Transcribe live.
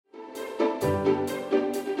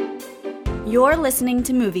You're listening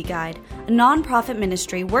to Movie Guide, a non-profit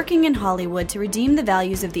ministry working in Hollywood to redeem the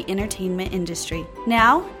values of the entertainment industry.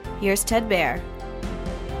 Now, here's Ted Baer.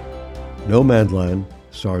 Nomadland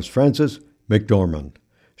stars Frances McDormand.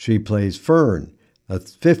 She plays Fern, a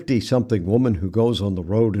 50-something woman who goes on the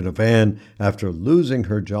road in a van after losing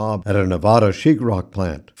her job at a Nevada sheetrock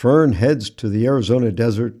plant. Fern heads to the Arizona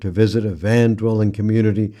desert to visit a van-dwelling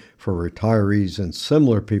community for retirees and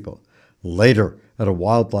similar people. Later, at a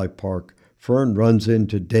wildlife park, Fern runs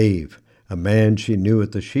into Dave, a man she knew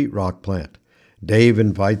at the sheetrock plant. Dave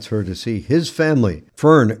invites her to see his family.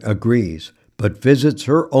 Fern agrees, but visits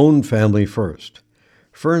her own family first.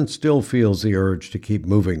 Fern still feels the urge to keep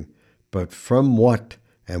moving, but from what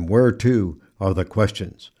and where to are the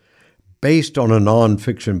questions. Based on a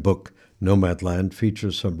non-fiction book, Nomadland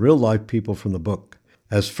features some real-life people from the book.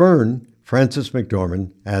 As Fern, Frances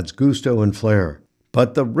McDormand adds gusto and flair,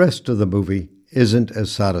 but the rest of the movie isn't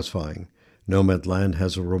as satisfying. Nomadland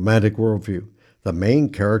has a romantic worldview. The main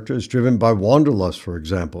character is driven by wanderlust, for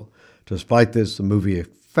example. Despite this, the movie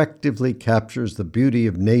effectively captures the beauty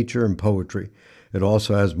of nature and poetry. It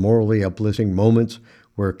also has morally uplifting moments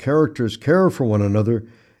where characters care for one another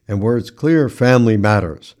and where it's clear family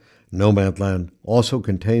matters. Nomadland also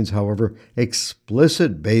contains, however,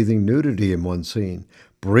 explicit bathing nudity in one scene,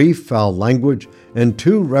 brief foul language, and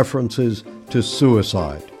 2 references to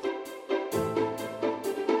suicide.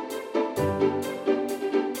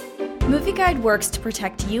 Movie Guide works to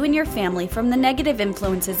protect you and your family from the negative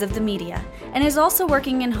influences of the media and is also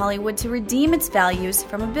working in Hollywood to redeem its values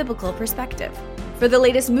from a biblical perspective. For the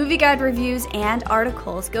latest Movie Guide reviews and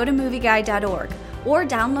articles, go to movieguide.org or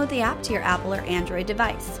download the app to your Apple or Android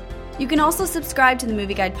device. You can also subscribe to the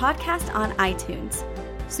Movie Guide podcast on iTunes.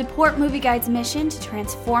 Support Movie Guide's mission to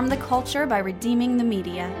transform the culture by redeeming the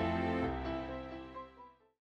media.